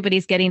like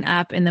everybody's getting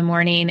up in the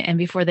morning and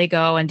before they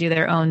go and do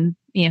their own,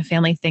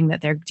 family thing,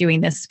 that they're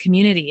doing this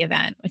community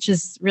event, which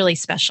is really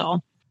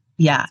special.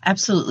 Yeah,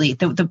 absolutely.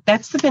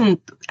 That's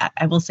been,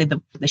 I will say,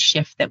 the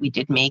shift that we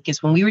did make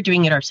is when we were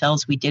doing it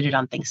ourselves, we did it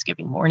on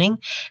Thanksgiving morning.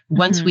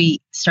 Once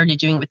we started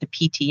doing it with the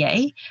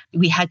PTA,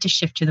 we had to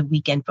shift to the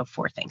weekend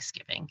before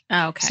Thanksgiving.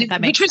 Oh, okay. That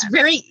makes sense. Was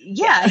very,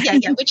 yeah.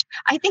 Which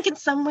I think in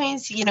some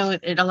ways,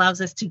 it allows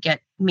us to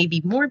get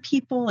maybe more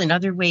people. In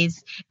other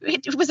ways,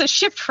 it was a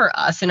shift for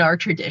us in our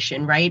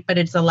tradition, right? But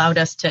it's allowed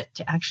us to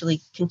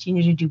actually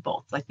continue to do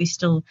both. Like we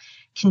still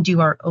can do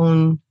our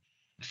own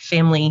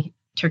family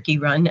turkey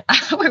run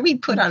where we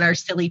put on our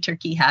silly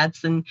turkey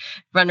hats and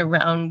run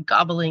around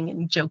gobbling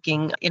and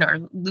joking in our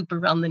loop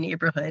around the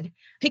neighborhood,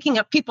 picking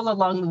up people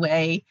along the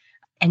way.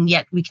 And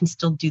yet we can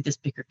still do this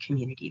bigger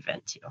community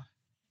event too.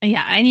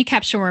 Yeah. And you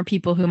capture more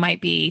people who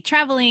might be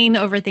traveling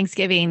over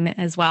Thanksgiving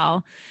as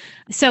well.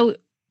 So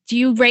do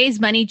you raise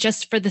money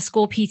just for the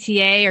school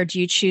PTA, or do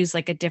you choose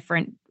like a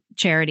different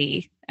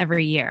charity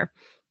every year?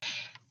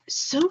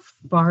 So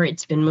far,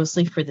 it's been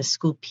mostly for the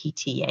school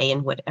PTA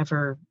and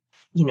whatever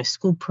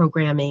school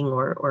programming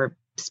or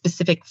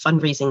specific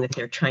fundraising that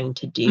they're trying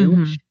to do.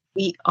 Mm-hmm.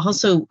 We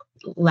also,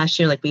 last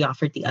year, we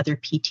offered the other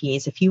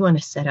PTAs, if you want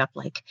to set up,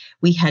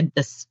 we had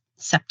this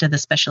SEPTA, the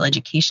special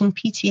education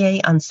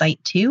PTA on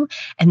site too,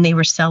 and they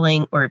were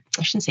selling, or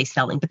I shouldn't say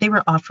selling, but they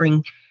were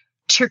offering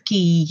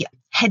turkey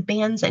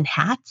headbands and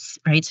hats,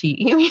 right? So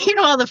you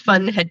know all the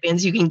fun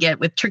headbands you can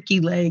get with turkey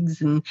legs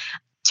and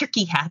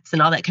turkey hats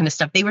and all that kind of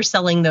stuff. They were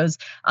selling those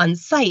on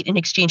site in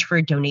exchange for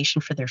a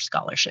donation for their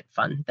scholarship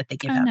fund that they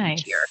give out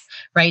each year,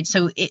 right?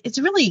 So it's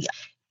really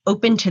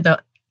open to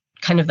the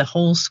kind of the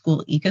whole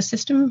school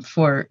ecosystem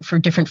for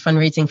different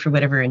fundraising for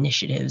whatever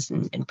initiatives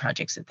and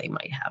projects that they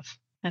might have.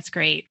 That's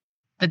great.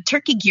 The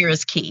turkey gear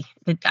is key.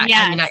 I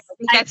think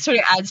that sort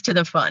of adds to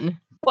the fun.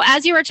 Well,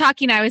 as you were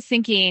talking, I was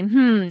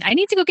thinking, I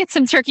need to go get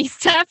some turkey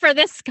stuff for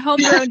this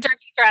homegrown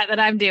turkey trot that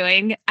I'm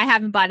doing. I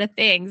haven't bought a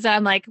thing. So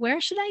I'm like, where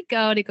should I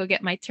go to go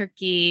get my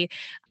turkey?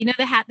 You know,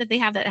 the hat that they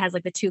have that has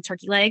the 2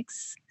 turkey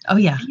legs? Oh,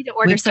 yeah. I need to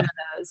order some of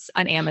those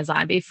on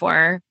Amazon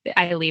before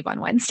I leave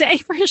on Wednesday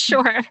for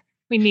sure.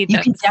 We need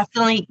those. You can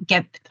definitely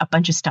get a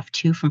bunch of stuff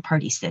too from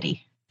Party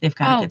City. They've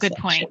got a good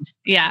point.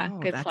 Yeah,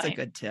 that's point. a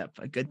good tip.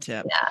 A good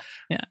tip.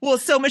 Yeah. Well,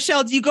 so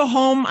Michelle, do you go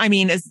home? I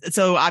mean,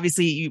 so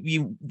obviously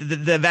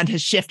the event has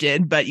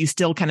shifted, but you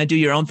still kind of do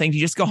your own thing. Do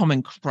you just go home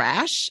and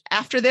crash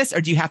after this,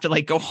 or do you have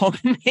to go home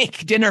and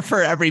make dinner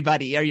for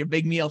everybody, or your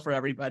big meal for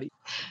everybody?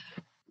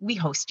 We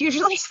host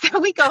usually, so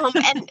we go home,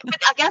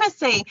 but I gotta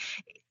say,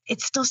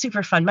 it's still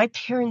super fun. My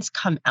parents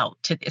come out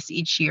to this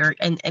each year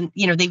and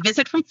they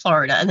visit from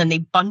Florida, and then they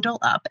bundle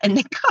up and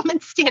they come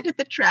and stand at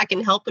the track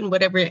and help in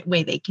whatever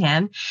way they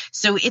can.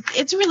 So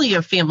it's really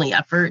a family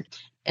effort,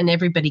 and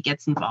everybody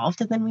gets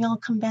involved, and then we all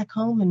come back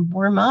home and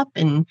warm up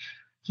and,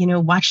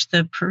 watch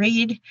the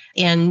parade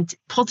and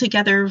pull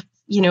together,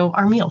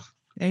 our meal.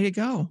 There you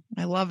go.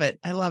 I love it.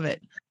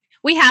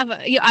 We have,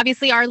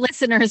 obviously our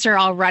listeners are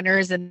all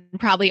runners and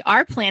probably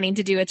are planning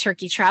to do a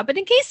turkey trot, but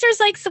in case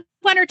there's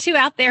one or two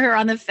out there who are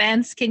on the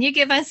fence, can you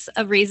give us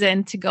a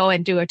reason to go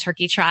and do a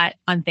turkey trot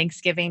on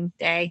Thanksgiving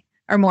Day,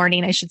 or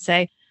morning, I should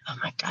say? Oh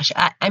my gosh.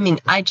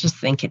 I just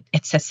think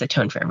it sets the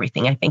tone for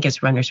everything. I think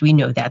as runners, we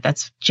know that.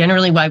 That's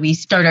generally why we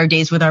start our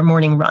days with our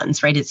morning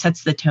runs, right? It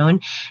sets the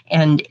tone,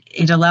 and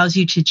it allows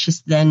you to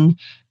just then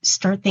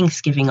start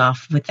Thanksgiving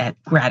off with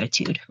that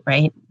gratitude,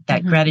 right?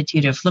 That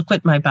gratitude of, look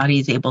what my body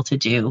is able to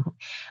do.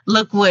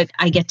 Look what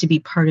I get to be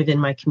part of in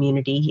my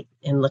community,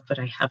 and look what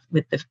I have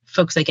with the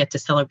folks I get to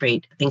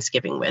celebrate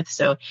Thanksgiving with.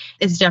 So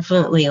it's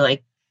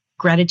definitely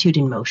gratitude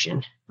in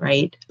motion,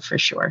 right? For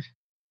sure.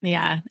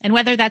 Yeah. And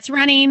whether that's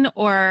running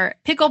or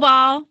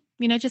pickleball,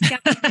 just get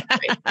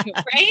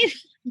right.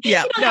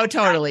 Yeah, no,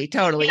 totally.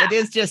 Yeah. It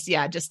is just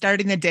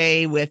starting the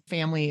day with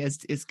family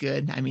is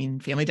good. I mean,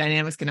 family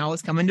dynamics can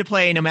always come into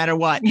play no matter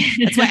what.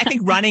 That's why I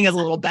think running is a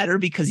little better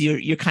because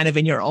you're kind of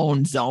in your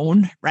own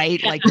zone,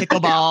 right? Like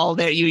pickleball,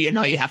 there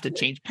you have to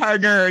change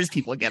partners,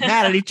 people get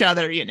mad at each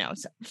other,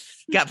 so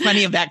got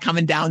plenty of that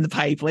coming down the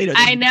pipe later.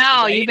 I know,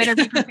 right? You better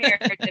be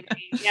prepared.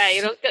 Yeah,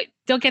 you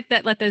don't get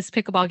that. Let those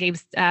pickleball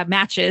games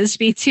matches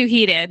be too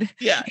heated.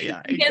 Yeah,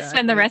 You get to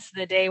spend the rest of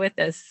the day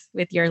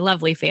with your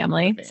lovely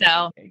family.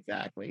 So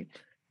exactly.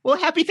 Well,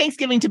 happy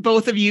Thanksgiving to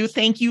both of you.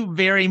 Thank you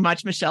very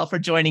much, Michelle, for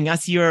joining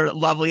us. You're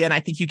lovely. And I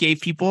think you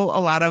gave people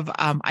a lot of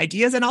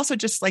ideas and also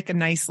just like a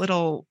nice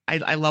little,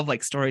 I love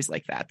like stories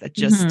like that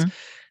just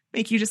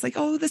make you just like,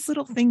 oh, this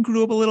little thing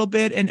grew up a little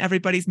bit and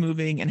everybody's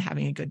moving and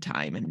having a good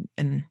time.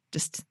 And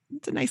just,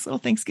 it's a nice little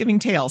Thanksgiving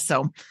tale.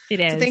 So it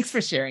is. So thanks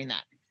for sharing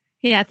that.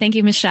 Yeah. Thank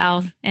you,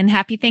 Michelle. And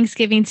happy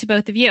Thanksgiving to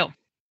both of you.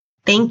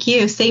 Thank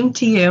you. Same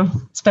to you.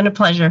 It's been a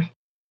pleasure.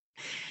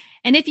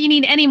 And if you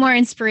need any more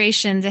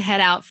inspiration to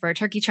head out for a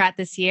turkey trot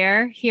this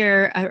year,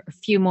 here are a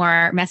few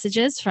more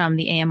messages from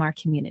the AMR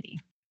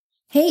community.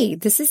 Hey,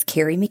 this is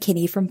Carrie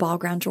McKinney from Ball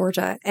Ground,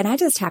 Georgia. And I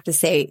just have to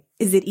say,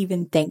 is it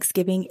even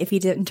Thanksgiving if you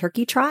didn't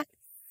turkey trot?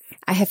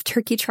 I have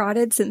turkey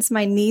trotted since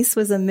my niece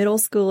was a middle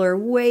schooler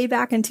way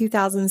back in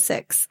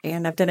 2006,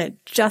 and I've done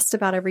it just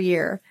about every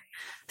year.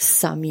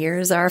 Some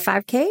years are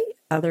 5K,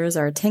 others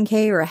are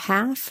 10K or a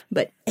half,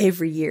 but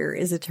every year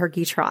is a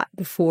turkey trot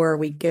before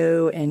we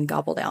go and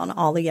gobble down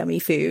all the yummy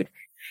food.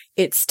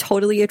 It's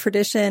totally a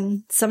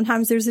tradition.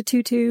 Sometimes there's a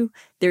tutu.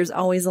 There's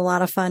always a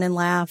lot of fun and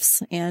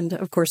laughs. And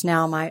of course,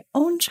 now my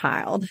own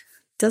child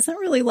doesn't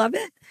really love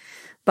it,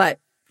 but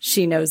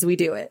she knows we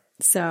do it.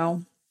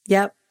 So,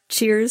 yep.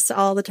 Cheers to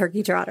all the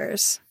turkey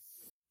trotters.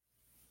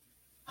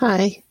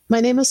 Hi, my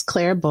name is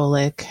Claire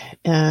Bullock,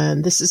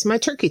 and this is my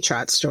turkey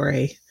trot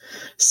story.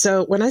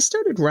 So when I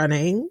started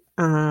running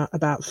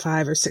about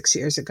 5 or 6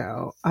 years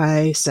ago,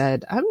 I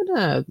said, I'm going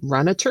to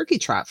run a turkey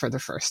trot for the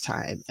first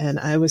time. And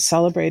I was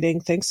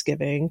celebrating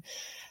Thanksgiving.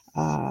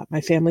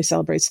 My family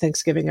celebrates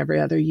Thanksgiving every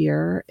other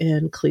year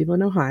in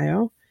Cleveland,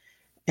 Ohio.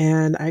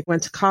 And I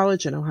went to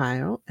college in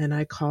Ohio, and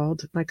I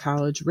called my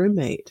college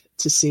roommate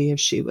to see if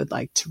she would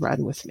like to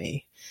run with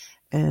me.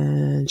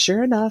 And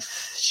sure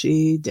enough,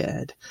 she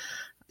did.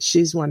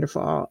 She's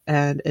wonderful.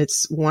 And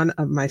it's one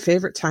of my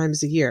favorite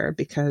times a year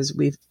because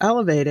we've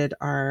elevated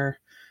our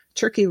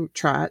turkey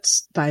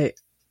trots by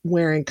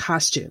wearing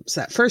costumes.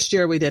 That first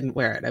year we didn't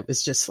wear it. It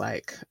was just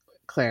like,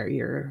 Claire,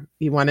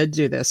 you want to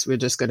do this. We're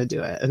just going to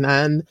do it. And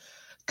then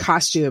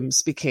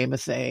costumes became a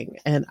thing.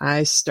 And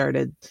I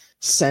started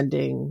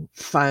sending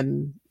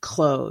fun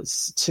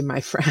clothes to my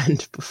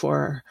friend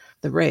before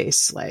the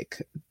race,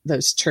 like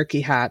those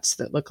turkey hats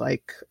that look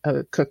like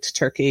a cooked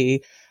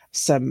turkey,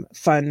 some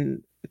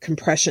fun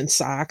compression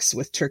socks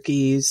with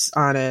turkeys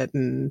on it,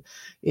 and,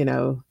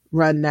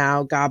 run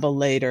now, gobble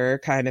later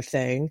kind of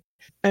thing.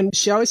 And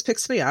she always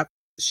picks me up.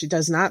 She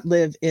does not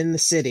live in the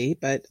city,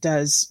 but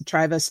does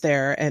drive us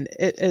there. And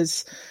it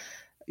is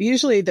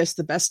usually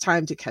the best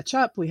time to catch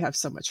up. We have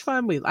so much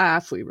fun. We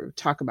laugh. We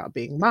talk about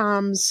being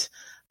moms.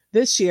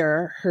 This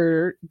year,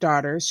 her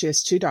daughters, she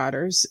has 2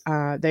 daughters,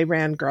 they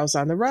ran Girls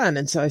on the Run.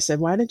 And so I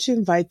said, why don't you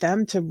invite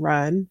them to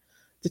run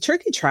the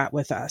turkey trot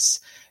with us?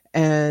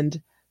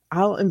 And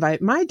I'll invite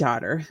my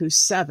daughter, who's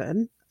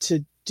 7,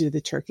 to do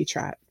the turkey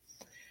trot.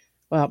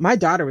 Well, my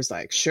daughter was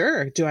like,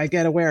 sure. Do I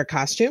get to wear a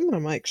costume?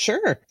 I'm like,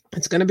 sure.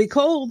 It's going to be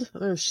cold.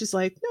 She's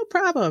like, no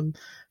problem.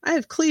 I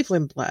have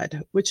Cleveland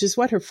blood, which is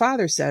what her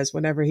father says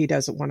whenever he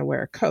doesn't want to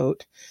wear a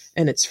coat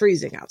and it's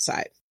freezing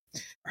outside.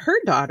 Her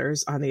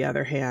daughters, on the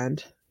other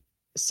hand,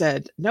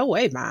 said, no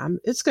way, Mom,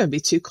 it's going to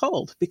be too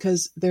cold,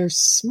 because they're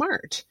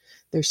smart.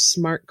 They're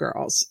smart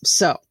girls.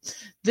 So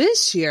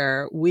this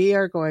year we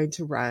are going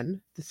to run,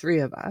 the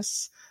 3 of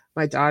us,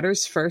 my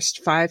daughter's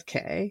first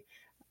 5K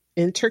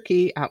in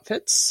turkey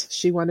outfits.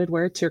 She wanted to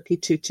wear a turkey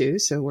tutu,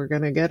 so we're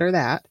going to get her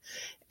that.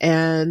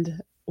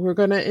 And we're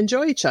going to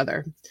enjoy each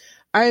other.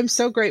 I am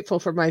so grateful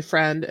for my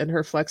friend and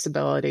her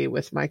flexibility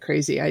with my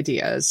crazy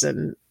ideas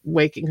and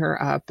waking her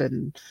up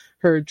and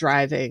her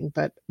driving,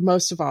 but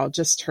most of all,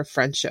 just her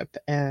friendship.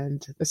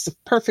 And it's the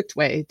perfect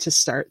way to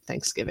start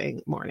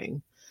Thanksgiving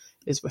morning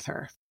is with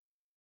her.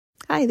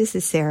 Hi, this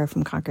is Sarah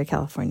from Concord,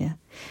 California.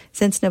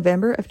 Since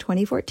November of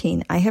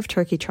 2014, I have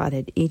turkey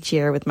trotted each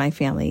year with my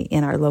family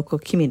in our local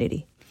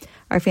community.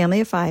 Our family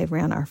of 5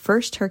 ran our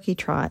first turkey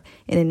trot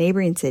in a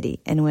neighboring city,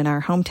 and when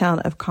our hometown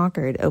of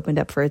Concord opened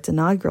up for its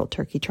inaugural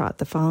turkey trot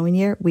the following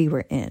year, we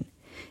were in.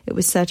 It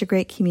was such a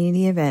great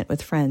community event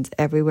with friends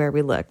everywhere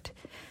we looked.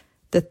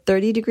 The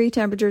 30-degree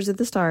temperatures at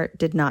the start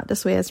did not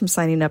dissuade us from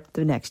signing up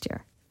the next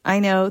year. I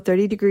know,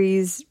 30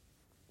 degrees,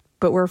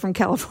 but we're from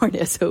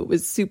California, so it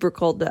was super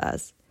cold to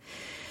us.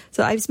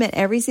 So I've spent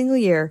every single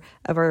year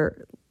of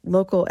our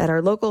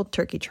local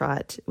turkey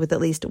trot with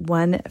at least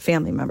one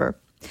family member.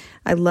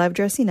 I love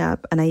dressing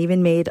up, and I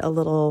even made a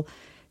little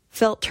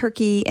felt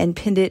turkey and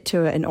pinned it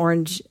to an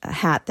orange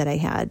hat that I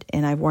had,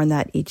 and I've worn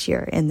that each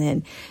year. And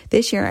then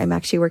this year, I'm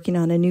actually working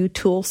on a new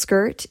tulle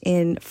skirt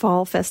in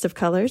fall festive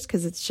colors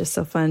because it's just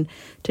so fun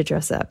to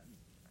dress up.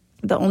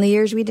 The only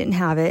years we didn't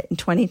have it in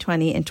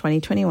 2020 and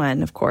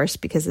 2021, of course,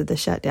 because of the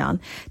shutdown,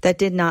 that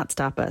did not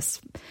stop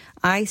us.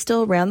 I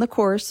still ran the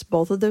course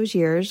both of those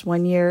years,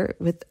 one year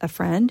with a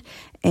friend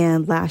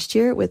and last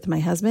year with my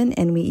husband.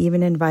 And we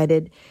even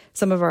invited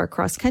some of our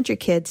cross-country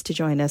kids to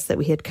join us that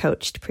we had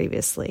coached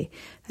previously.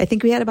 I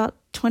think we had about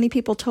 20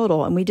 people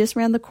total, and we just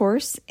ran the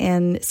course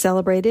and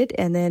celebrated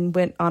and then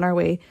went on our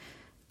way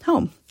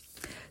home.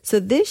 So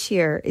this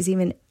year is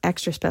even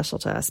extra special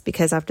to us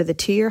because after the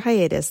 2-year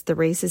hiatus, the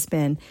race has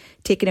been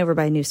taken over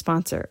by a new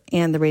sponsor,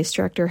 and the race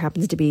director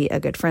happens to be a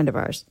good friend of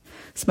ours.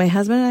 So my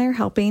husband and I are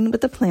helping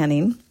with the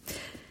planning.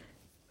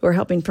 We're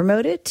helping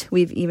promote it.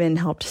 We've even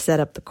helped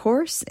set up the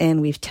course,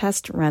 and we've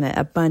test run it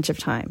a bunch of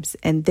times.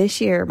 And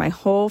this year, my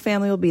whole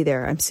family will be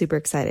there. I'm super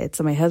excited.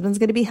 So my husband's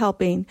going to be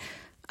helping.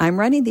 I'm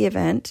running the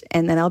event,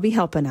 and then I'll be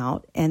helping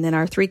out. And then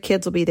our 3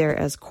 kids will be there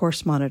as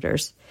course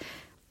monitors.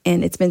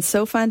 And it's been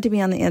so fun to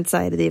be on the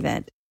inside of the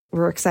event.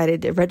 We're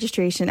excited.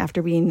 Registration,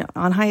 after being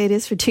on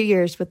hiatus for 2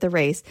 years with the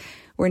race,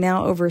 we're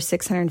now over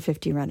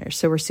 650 runners.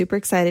 So we're super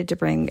excited to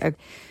bring a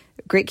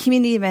great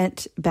community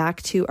event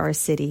back to our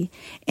city.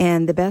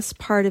 And the best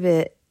part of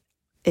it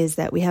is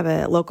that we have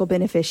a local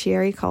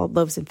beneficiary called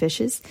Loaves and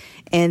Fishes,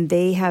 and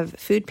they have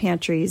food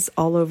pantries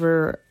all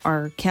over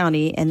our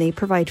county, and they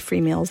provide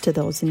free meals to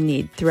those in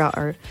need throughout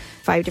our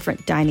 5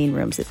 different dining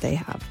rooms that they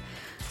have.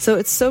 So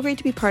it's so great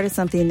to be part of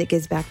something that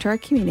gives back to our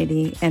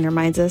community and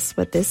reminds us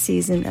what this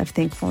season of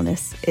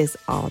thankfulness is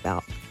all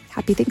about.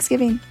 Happy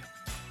Thanksgiving.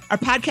 Our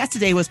podcast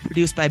today was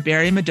produced by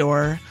Barry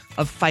Medor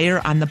of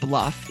Fire on the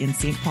Bluff in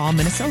St. Paul,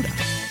 Minnesota.